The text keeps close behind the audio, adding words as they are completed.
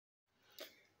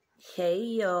Hey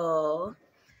y'all,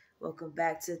 welcome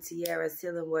back to Tiara's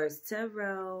Healing Words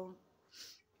Tarot.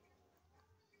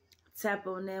 Tap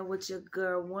on there with your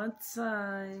girl one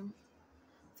time.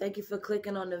 Thank you for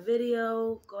clicking on the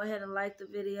video. Go ahead and like the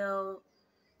video.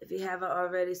 If you haven't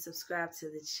already, subscribe to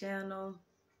the channel.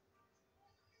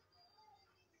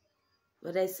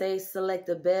 But they say select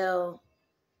the bell,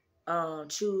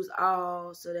 choose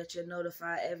all so that you're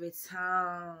notified every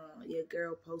time your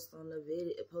girl posts a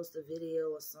video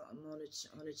or something on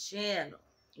the channel.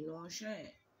 You know what I'm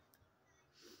saying?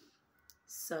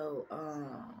 So,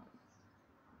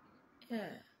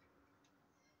 yeah.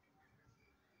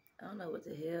 I don't know what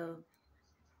the hell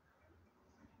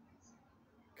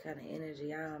kind of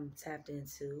energy I'm tapped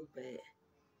into, but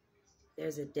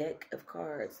there's a deck of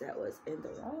cards that was in the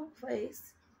wrong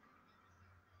place.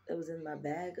 It was in my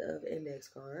bag of index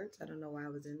cards. I don't know why I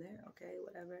was in there. Okay,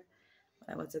 whatever. When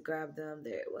I went to grab them,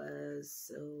 there it was.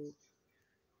 So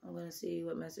I'm going to see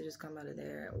what messages come out of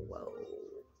there. Whoa.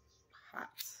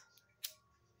 Hot.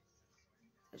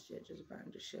 That shit just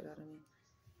burned the shit out of me.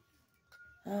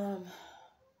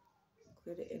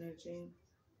 Clear the energy.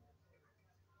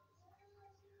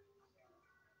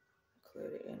 Clear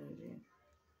the energy.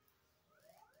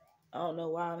 I don't know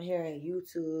why I'm hearing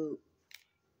YouTube.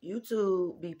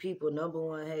 YouTube be people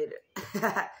 #1 hater.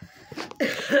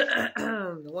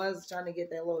 The ones trying to get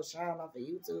that little shine off of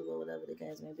YouTube or whatever the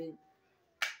case may be.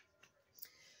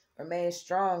 Remain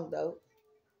strong though.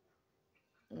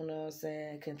 You know what I'm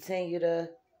saying? Continue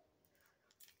to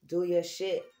do your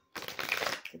shit.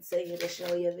 Continue to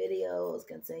show your videos.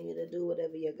 Continue to do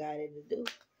whatever you're guided to do.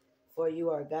 For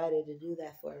you are guided to do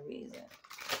that for a reason.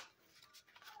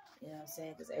 You know what I'm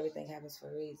saying? Because everything happens for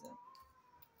a reason.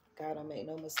 God don't make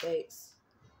no mistakes.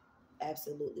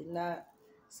 Absolutely not.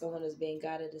 Someone is being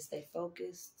guided to stay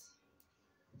focused.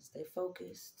 Stay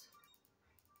focused.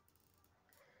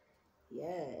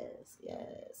 Yes,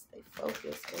 yes. Stay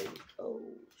focused, baby.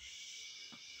 Oh,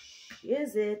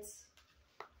 is it?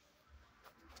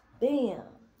 Bam.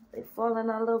 They falling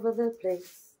all over the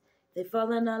place. They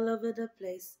falling all over the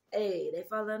place. Hey, they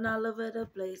falling all over the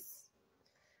place.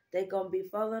 They gonna be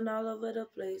falling all over the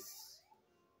place.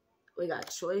 We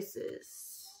got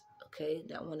choices. Okay,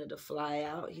 that wanted to fly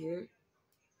out here.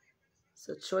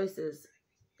 So choices.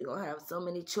 You're gonna have so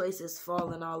many choices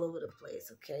falling all over the place,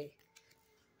 okay?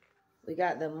 We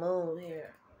got the moon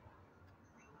here.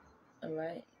 All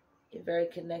right? You're very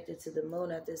connected to the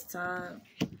moon at this time.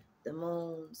 The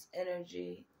moon's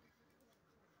energy.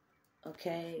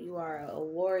 Okay? You are a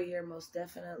warrior, most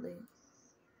definitely.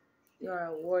 You are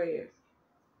a warrior.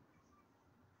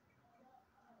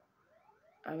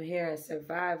 I'm hearing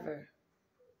survivor.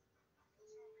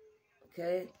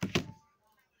 Okay?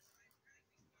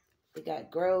 We got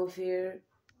grove here.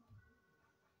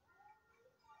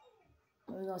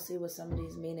 We're going to see what some of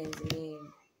these meanings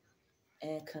mean.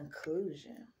 And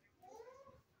conclusion.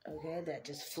 Okay? That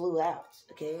just flew out.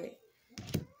 Okay?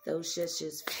 Those shits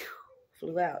just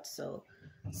flew out. So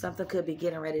something could be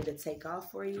getting ready to take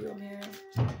off for you, I'm hearing.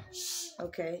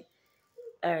 Okay.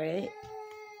 All right.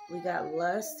 We got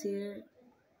lust here.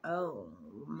 Oh,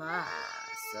 my.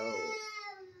 So,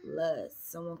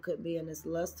 lust. Someone could be in this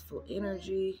lustful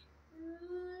energy.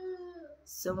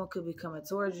 Someone could be coming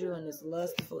towards you in this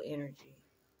lustful energy.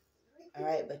 All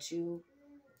right. But you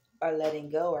are letting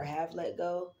go or have let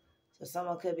go. So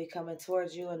someone could be coming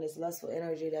towards you in this lustful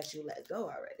energy that you let go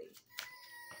already.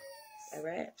 All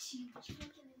right.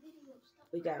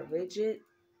 We got rigid.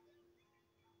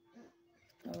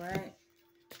 All right.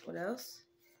 What else?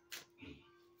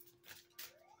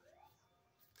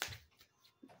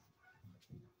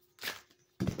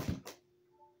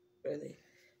 Really?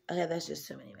 Okay, that's just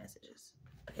too many messages.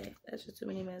 Okay, that's just too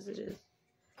many messages.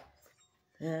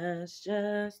 That's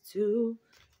just too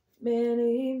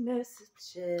many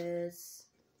messages.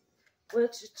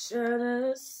 What you trying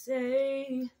to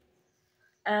say?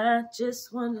 I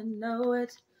just want to know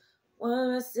it.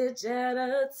 One message at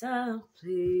a time,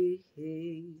 please.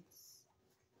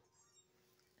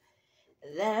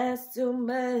 That's too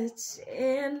much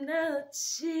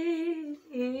energy.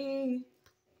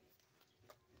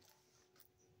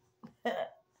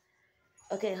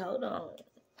 Okay, hold on.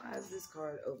 Why is this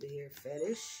card over here?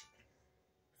 Fetish.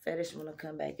 Fetish want to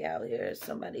come back out here.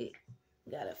 Somebody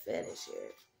got a fetish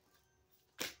here.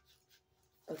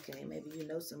 Okay, maybe you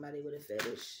know somebody with a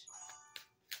fetish.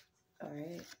 All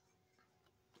right.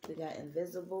 We got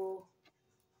invisible.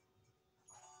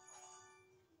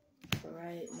 All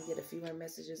right, let me get a few more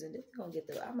messages, and then we're gonna get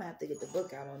the. I'm gonna have to get the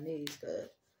book out on these, cause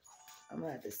I'm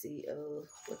gonna have to see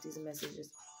what these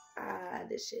messages.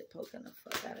 This shit poking the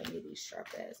fuck out of me. These sharp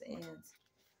ass ends.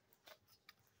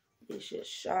 These This shit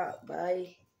shot,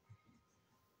 bae.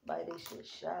 Bae, this shit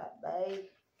shot, bae.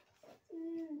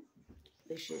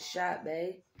 This shit shot,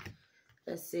 bae.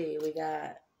 Let's see. We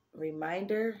got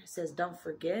reminder. It says don't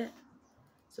forget.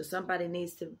 So somebody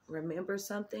needs to remember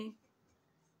something.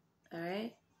 All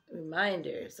right.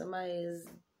 Reminder. Somebody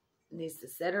needs to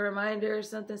set a reminder or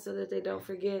something so that they don't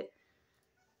forget.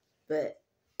 But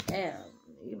damn,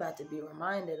 you about to be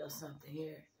reminded of something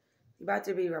here. You about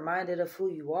to be reminded of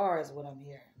who you are is what I'm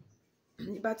hearing.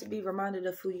 You about to be reminded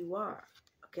of who you are.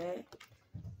 Okay?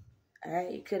 All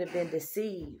right? You could have been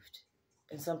deceived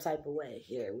in some type of way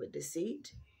here with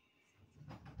deceit.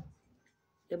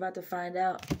 You're about to find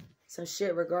out some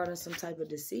shit regarding some type of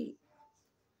deceit.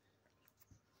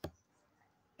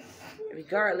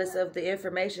 Regardless of the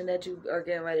information that you are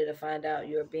getting ready to find out,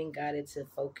 you're being guided to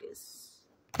focus.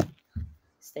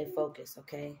 Stay focused,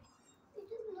 okay?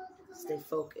 Stay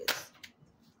focused.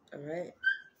 All right?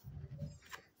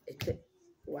 It could,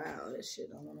 wow, this shit,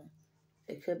 I wanna,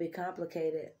 it could be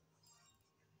complicated.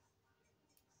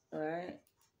 All right?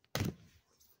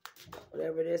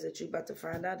 Whatever it is that you're about to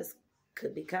find out, this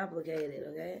could be complicated,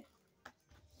 okay?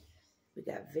 We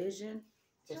got vision.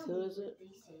 Who is it?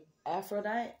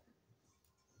 Aphrodite.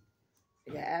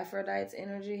 We got Aphrodite's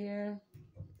energy here.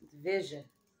 Vision.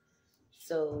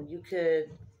 So you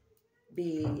could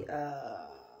be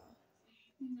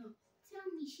No, tell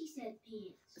me she said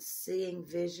pants. Seeing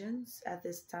visions at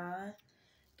this time.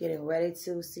 Getting ready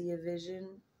to see a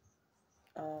vision.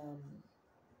 I'm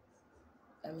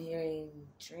hearing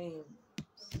dreams.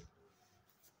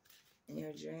 In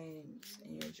your dreams.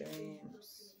 In your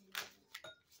dreams.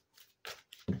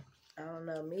 I don't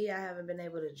know. Me, I haven't been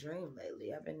able to dream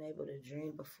lately. I've been able to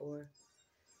dream before.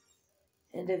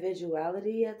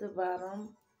 Individuality at the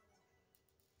bottom.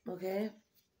 Okay.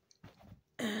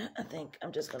 I think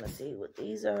I'm just going to see what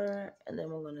these are. And then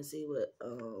we're going to see what,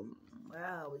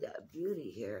 wow, we got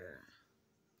beauty here.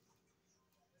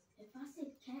 If I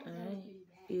said cat, that would be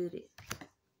bad. Beauty.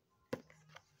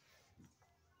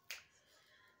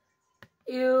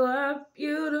 You are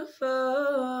beautiful.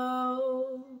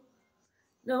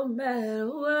 No matter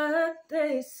what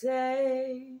they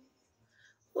say,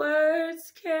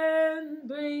 words can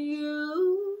bring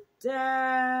you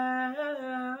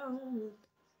down.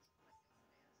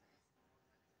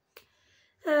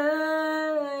 Hey.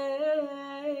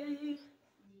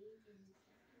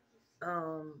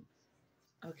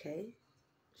 Okay.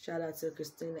 Shout out to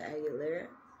Christina Aguilera.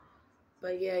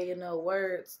 But yeah, you know,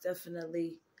 words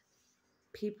definitely,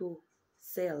 people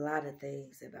say a lot of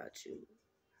things about you.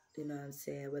 You know what I'm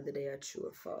saying? Whether they are true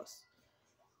or false.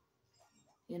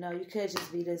 You know, you could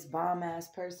just be this bomb-ass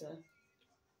person.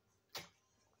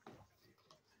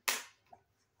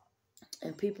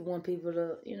 And people want people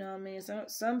to, you know what I mean?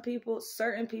 Some people,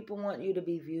 certain people want you to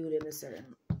be viewed in a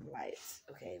certain light.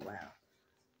 Okay, wow.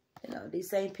 You know, these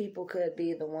same people could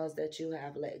be the ones that you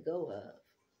have let go of.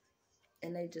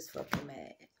 And they just fucking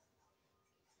mad.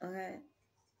 Okay?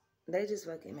 They just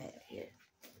fucking mad here.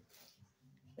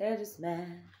 They're just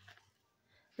mad.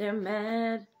 They're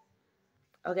mad.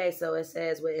 Okay, so it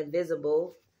says we're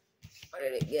invisible.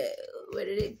 Where did it go? Where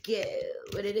did it go?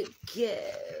 Where did it go?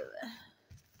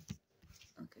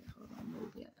 Okay, hold on.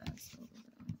 Move your ass over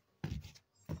there.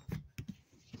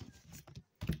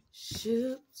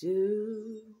 Shoot,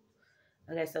 do.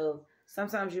 Okay, so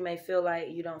sometimes you may feel like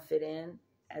you don't fit in,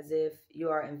 as if you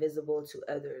are invisible to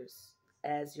others.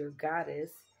 As your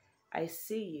goddess, I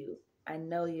see you, I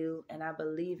know you, and I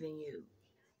believe in you.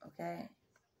 Okay?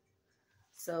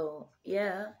 So,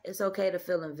 yeah, it's okay to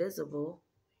feel invisible,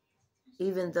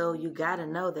 even though you gotta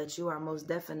know that you are most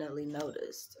definitely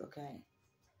noticed, okay?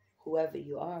 Whoever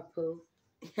you are, Pooh.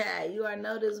 Yeah, you are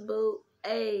noticed, boo.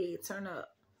 Hey, turn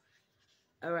up.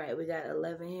 All right, we got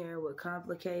 11 here with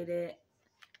complicated.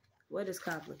 What is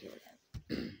complicated?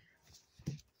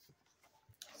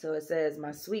 So it says,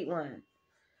 my sweet one,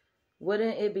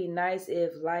 wouldn't it be nice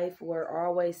if life were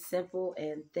always simple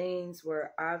and things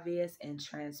were obvious and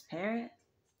transparent?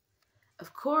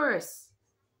 Of course.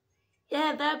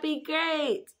 Yeah, that'd be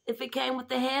great if it came with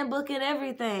the handbook and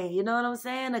everything. You know what I'm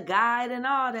saying? A guide and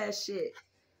all that shit.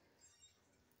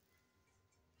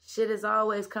 Shit is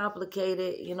always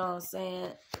complicated, you know what I'm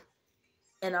saying?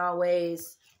 And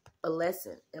always a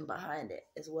lesson in behind it,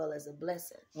 as well as a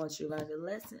blessing once you learn the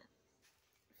lesson.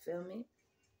 Feel me?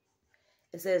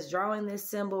 It says, drawing this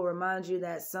symbol reminds you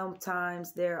that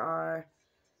sometimes there are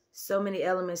so many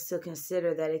elements to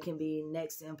consider that it can be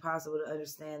next to impossible to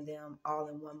understand them all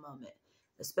in one moment,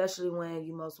 especially when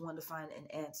you most want to find an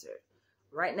answer.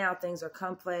 Right now, things are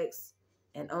complex,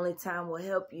 and only time will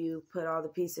help you put all the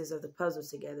pieces of the puzzle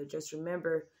together. Just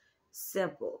remember,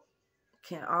 simple.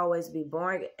 can always be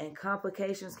boring, and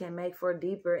complications can make for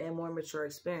deeper and more mature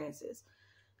experiences.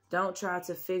 Don't try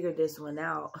to figure this one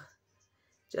out.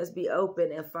 Just be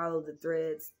open and follow the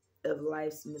threads of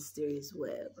life's mysterious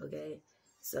web, okay?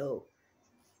 So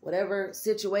whatever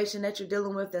situation that you're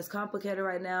dealing with that's complicated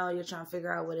right now, you're trying to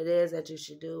figure out what it is that you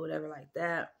should do, whatever like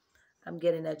that. I'm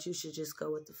getting that you should just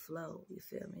go with the flow. You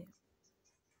feel me?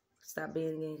 Stop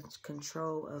being in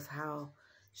control of how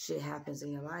shit happens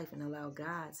in your life and allow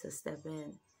God to step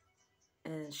in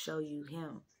and show you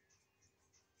him.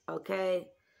 Okay?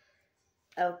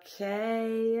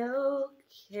 Okay.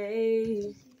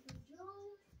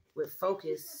 With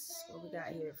focus. What we got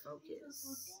here?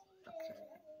 Focus. Okay.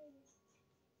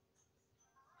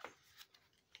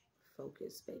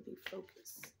 Focus, baby.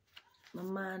 Focus. My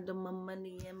mind on my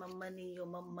money and my money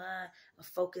on my mind. I'm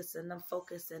focused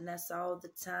and that's all the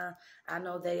time. I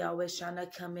know they always trying to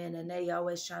come in and they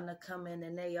always trying to come in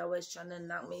and they always trying to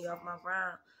knock me off my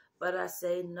rhyme. But I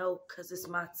say no, cause it's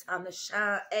my time to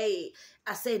shine. Hey,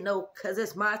 I say no, cause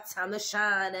it's my time to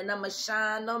shine. And I'ma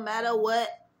shine no matter what.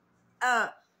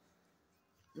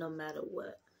 No matter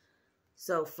what.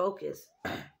 So focus.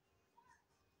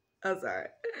 I'm sorry.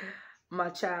 My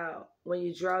child, when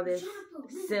you draw this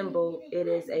symbol, it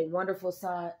is a wonderful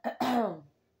sign.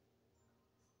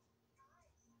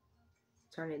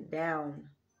 Turn it down.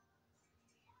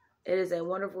 It is a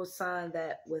wonderful sign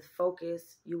that with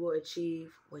focus, you will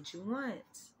achieve what you want.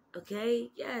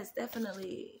 Okay? Yes,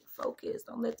 definitely. Focus.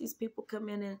 Don't let these people come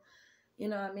in and, you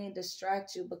know what I mean,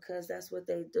 distract you, because that's what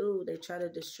they do. They try to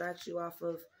distract you off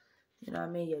of, you know what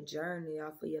I mean, your journey,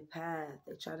 off of your path.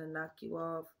 They try to knock you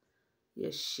off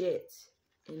your shit.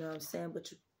 You know what I'm saying?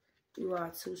 But you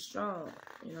are too strong.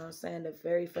 You know what I'm saying? The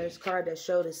very first card that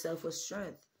showed itself was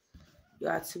strength. You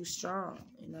are too strong.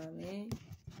 You know what I mean?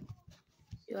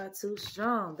 You are too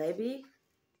strong, baby.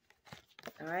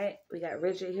 All right. We got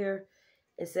Richard here.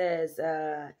 It says,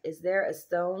 is there a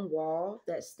stone wall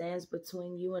that stands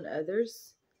between you and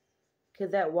others?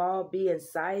 Could that wall be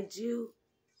inside you?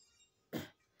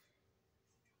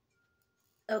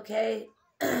 Okay.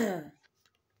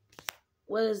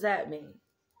 What does that mean?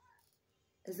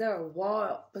 Is there a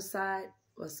wall beside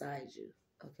you?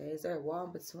 Okay. Is there a wall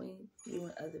between you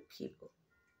and other people?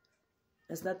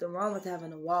 There's nothing wrong with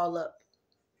having a wall up,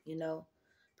 you know,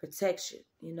 protection,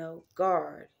 you know,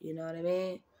 guard, you know what I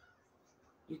mean?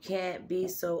 You can't be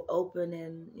so open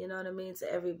and, you know what I mean,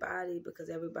 to everybody, because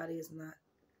everybody is not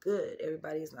good.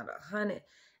 Everybody is not 100.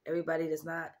 Everybody does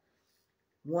not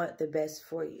want the best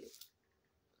for you.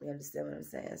 You understand what I'm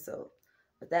saying? So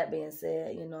with that being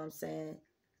said, you know what I'm saying,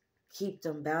 keep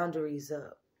them boundaries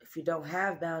up. If you don't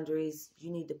have boundaries,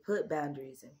 you need to put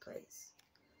boundaries in place.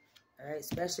 All right,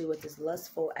 especially with this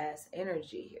lustful ass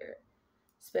energy here.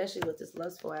 Especially with this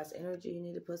lustful ass energy, you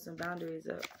need to put some boundaries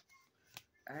up.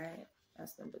 All right,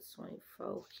 that's number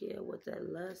 24 here with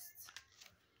that lust.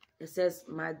 It says,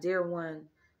 my dear one,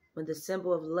 when the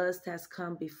symbol of lust has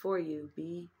come before you,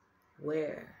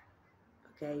 beware.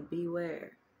 Okay,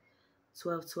 beware.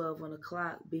 12:12 on the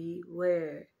clock,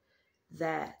 beware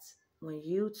that when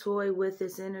you toy with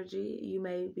this energy, you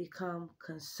may become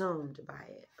consumed by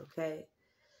it. Okay.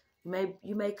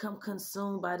 You may come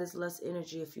consumed by this lust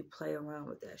energy if you play around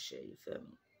with that shit. You feel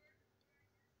me?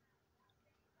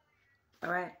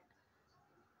 All right?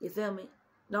 You feel me?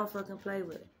 Don't fucking play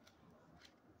with it.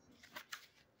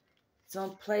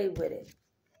 Don't play with it.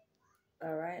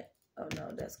 All right? Oh,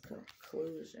 no, that's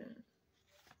conclusion.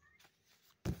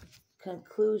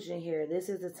 Conclusion here. This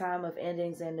is the time of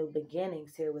endings and new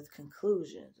beginnings here with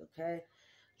conclusions, okay?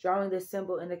 Drawing this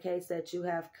symbol indicates that you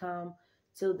have come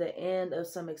to the end of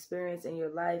some experience in your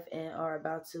life and are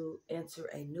about to enter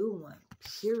a new one,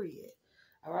 period.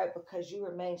 All right, because you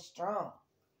remain strong.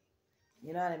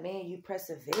 You know what I mean? You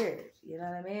persevered. You know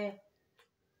what I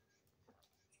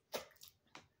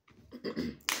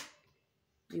mean?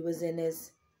 You was in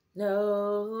this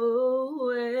no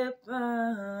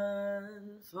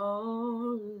weapon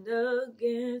formed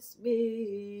against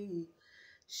me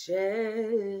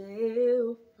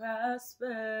shall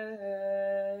prosper.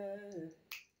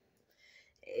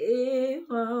 It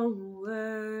won't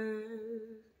work.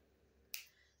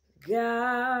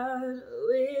 God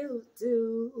will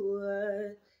do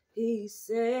what he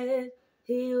said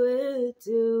he would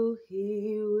do.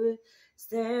 He would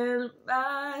stand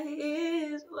by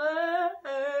his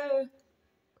word.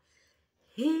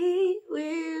 He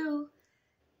will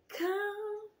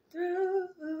come through.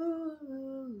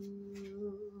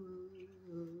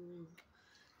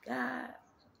 God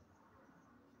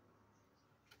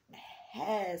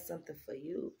has something for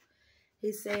you.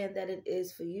 He's saying that it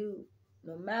is for you.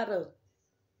 No matter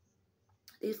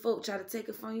these folk try to take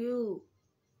it from you.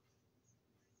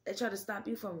 They try to stop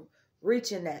you from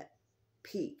reaching that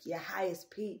peak, your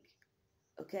highest peak.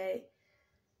 Okay?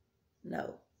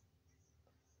 No.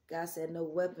 God said, no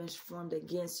weapons formed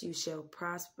against you shall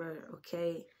prosper.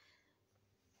 Okay?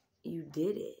 You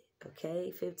did it.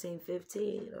 Okay?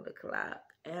 15:15 on the clock.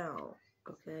 Ow.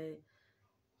 Okay?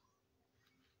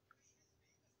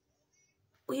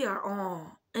 We are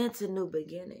on into new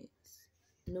beginnings.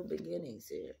 New beginnings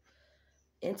here.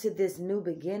 Into this new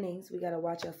beginnings, we got to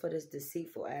watch out for this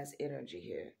deceitful ass energy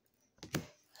here.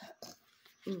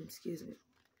 Excuse me.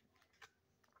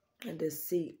 And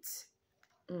deceit.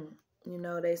 You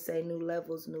know, they say new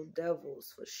levels, new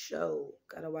devils, for sure.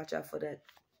 Got to watch out for that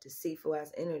deceitful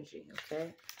ass energy,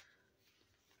 okay?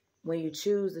 When you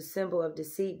choose the symbol of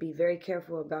deceit, be very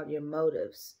careful about your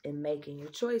motives in making your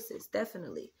choices.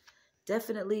 Definitely.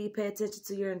 Definitely pay attention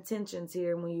to your intentions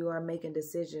here when you are making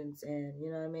decisions and, you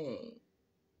know what I mean,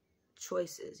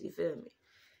 choices. You feel me?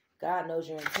 God knows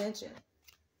your intention.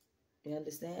 You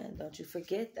understand? Don't you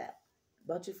forget that.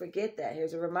 Don't you forget that.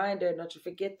 Here's a reminder. Don't you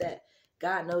forget that.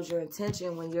 God knows your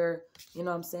intention when you're, you know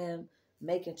what I'm saying,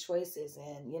 making choices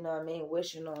and, you know what I mean,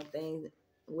 wishing on things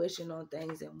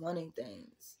and wanting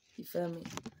things. You feel me?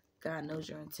 God knows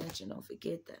your intention. Don't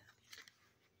forget that.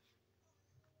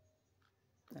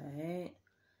 All right?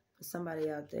 For somebody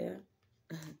out there.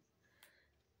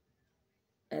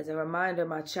 As a reminder,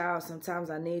 my child, sometimes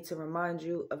I need to remind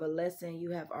you of a lesson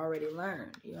you have already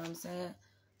learned. You know what I'm saying?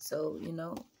 So, you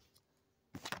know,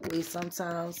 we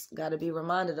sometimes got to be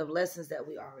reminded of lessons that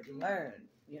we already learned.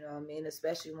 You know what I mean?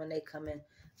 Especially when they coming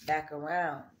back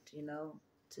around, you know,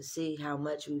 to see how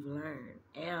much we've learned.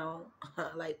 Ow,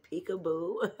 like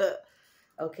peekaboo.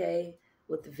 Okay,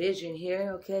 with the vision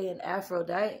here, okay, and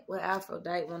Aphrodite. What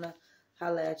Aphrodite want to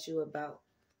holler at you about,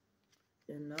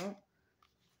 you know?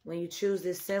 When you choose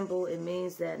this symbol, it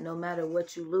means that no matter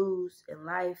what you lose in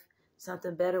life,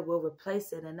 something better will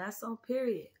replace it. And that's on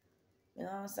period. You know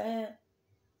what I'm saying?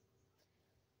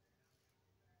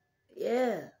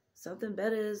 Yeah, something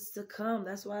better is to come.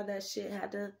 That's why that shit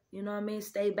had to, you know what I mean,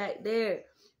 stay back there.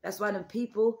 That's why them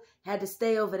people had to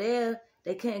stay over there.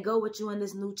 They can't go with you in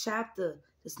this new chapter,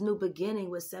 this new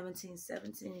beginning with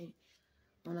 1717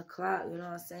 on the clock. You know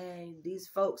what I'm saying? These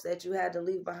folks that you had to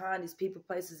leave behind, these people,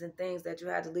 places, and things that you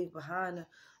had to leave behind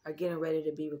are getting ready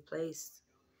to be replaced.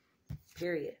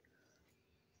 Period.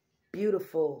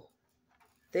 Beautiful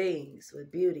things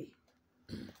with beauty.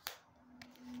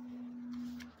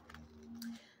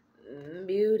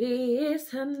 Beauty is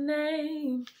her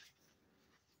name.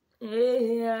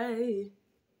 Yeah.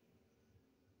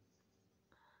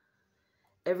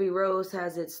 Every rose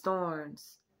has its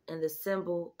thorns, and the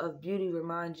symbol of beauty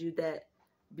reminds you that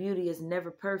beauty is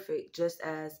never perfect, just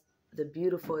as the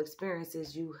beautiful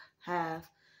experiences you have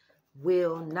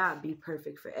will not be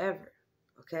perfect forever.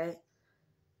 Okay?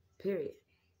 Period.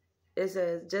 It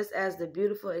says, just as the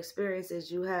beautiful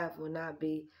experiences you have will not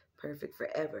be perfect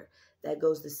forever. That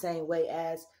goes the same way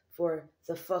as for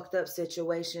the fucked up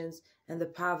situations and the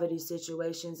poverty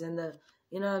situations and the,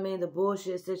 you know what I mean, the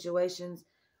bullshit situations.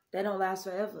 They don't last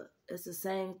forever. It's the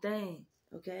same thing,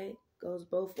 okay? Goes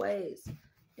both ways,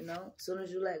 you know? As soon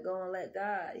as you let go and let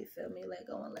God, you feel me? Let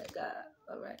go and let God,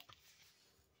 all right?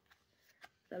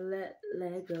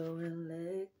 Let go and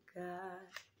let God.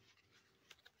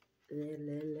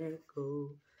 Let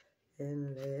go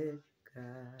and let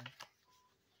God.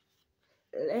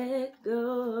 Let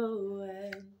go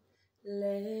and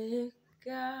let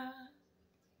God.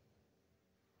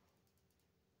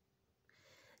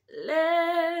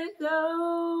 Let go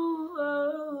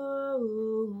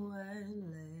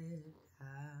and let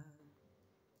God.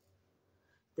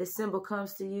 This symbol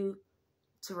comes to you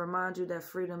to remind you that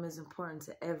freedom is important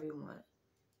to everyone.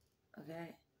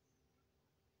 Okay?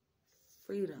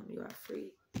 Freedom. You are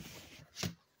free.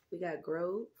 We got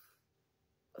growth.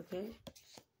 Okay?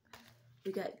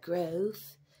 We got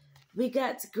growth. We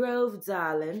got growth,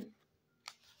 darling.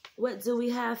 What do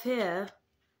we have here?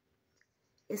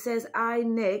 It says, I,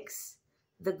 Nyx,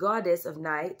 the goddess of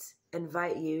night,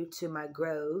 invite you to my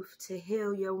grove to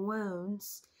heal your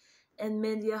wounds and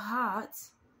mend your heart.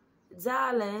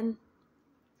 Darling,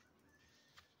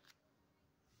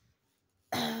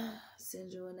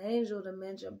 send you an angel to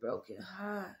mend your broken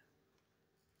heart.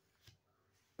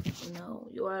 You know,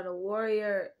 you are the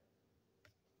warrior.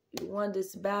 You won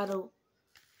this battle.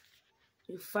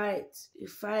 You fight, you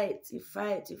fight, you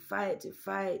fight, you fight, you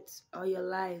fight all your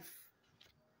life.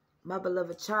 My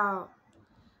beloved child,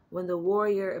 when the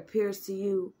warrior appears to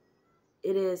you,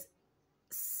 it is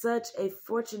such a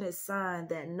fortunate sign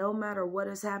that no matter what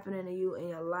is happening to you in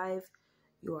your life,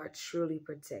 you are truly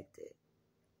protected.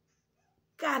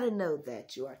 Gotta know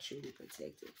that you are truly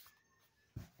protected.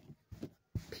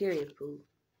 Period, poo.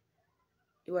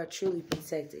 You are truly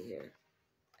protected here.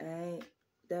 Alright?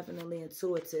 Definitely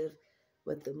intuitive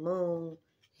with the moon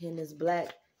and this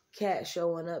black cat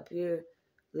showing up here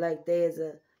like there's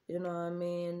a, you know what I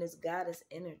mean, this goddess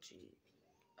energy.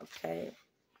 Okay?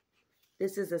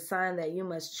 This is a sign that you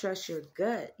must trust your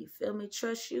gut. You feel me?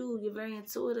 Trust you. You're very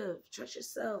intuitive. Trust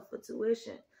yourself.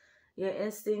 Intuition. Your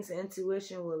instincts and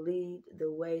intuition will lead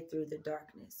the way through the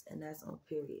darkness. And that's on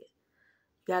period.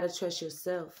 You got to trust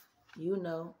yourself. You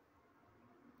know.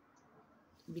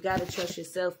 You got to trust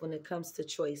yourself when it comes to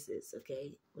choices,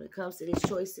 okay? When it comes to these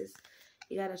choices,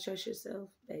 you got to trust yourself,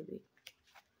 baby.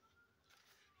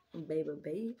 Baby,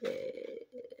 baby.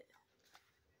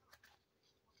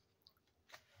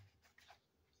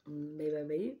 Baby,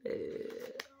 baby.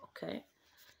 Okay?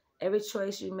 Every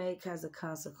choice you make has a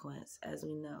consequence, as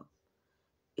we know.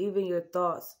 Even your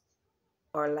thoughts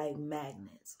are like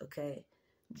magnets, okay?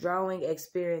 Drawing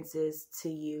experiences to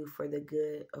you for the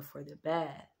good or for the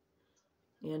bad.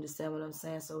 You understand what I'm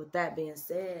saying? So with that being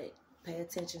said, pay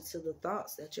attention to the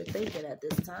thoughts that you're thinking at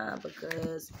this time,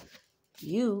 because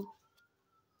you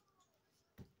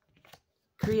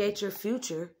create your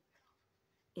future,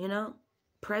 you know,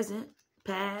 present,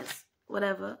 past,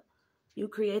 whatever. You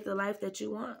create the life that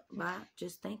you want by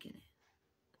just thinking it.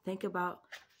 Think about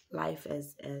life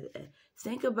as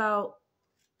think about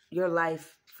your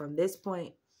life from this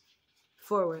point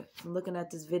forward, from looking at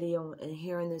this video and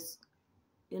hearing this,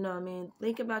 you know what I mean?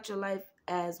 Think about your life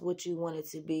as what you want it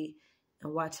to be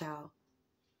and watch how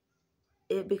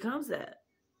it becomes that.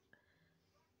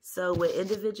 So with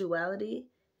individuality,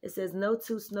 it says no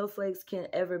two snowflakes can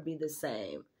ever be the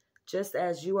same. Just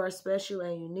as you are special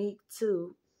and unique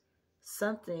to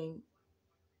something,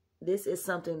 this is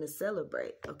something to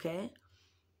celebrate, okay?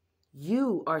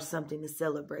 You are something to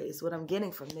celebrate is what I'm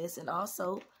getting from this. And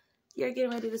also, you're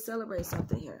getting ready to celebrate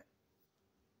something here.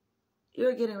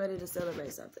 You're getting ready to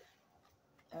celebrate something.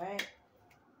 All right?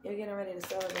 You're getting ready to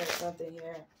celebrate something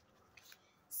here.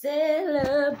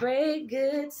 Celebrate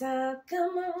good time.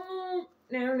 Come on.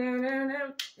 No, no, no,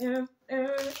 no, no, no,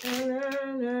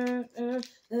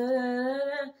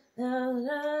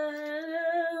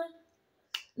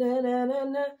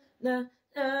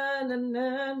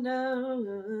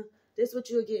 no. This is what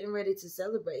you're getting ready to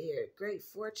celebrate here. Great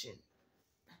fortune.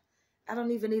 I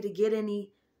don't even need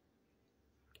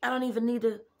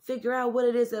to figure out what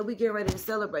it is that we get ready to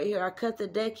celebrate here. I cut the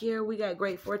deck here. We got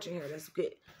great fortune here. That's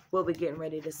good. What we're getting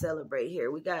ready to celebrate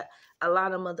here. We got a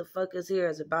lot of motherfuckers here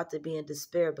is about to be in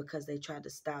despair because they tried to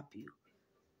stop you.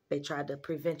 They tried to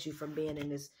prevent you from being in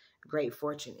this great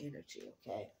fortune energy,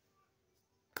 okay?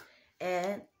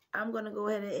 And I'm going to go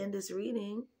ahead and end this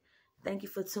reading. Thank you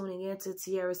for tuning in to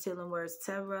Tiara's Healing Words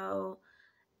Tarot.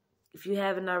 If you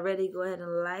haven't already, go ahead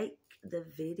and like the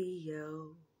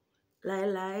video.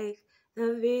 Like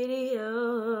the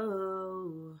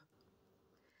video.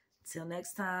 Till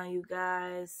next time, you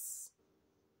guys.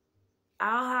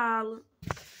 I'll holla.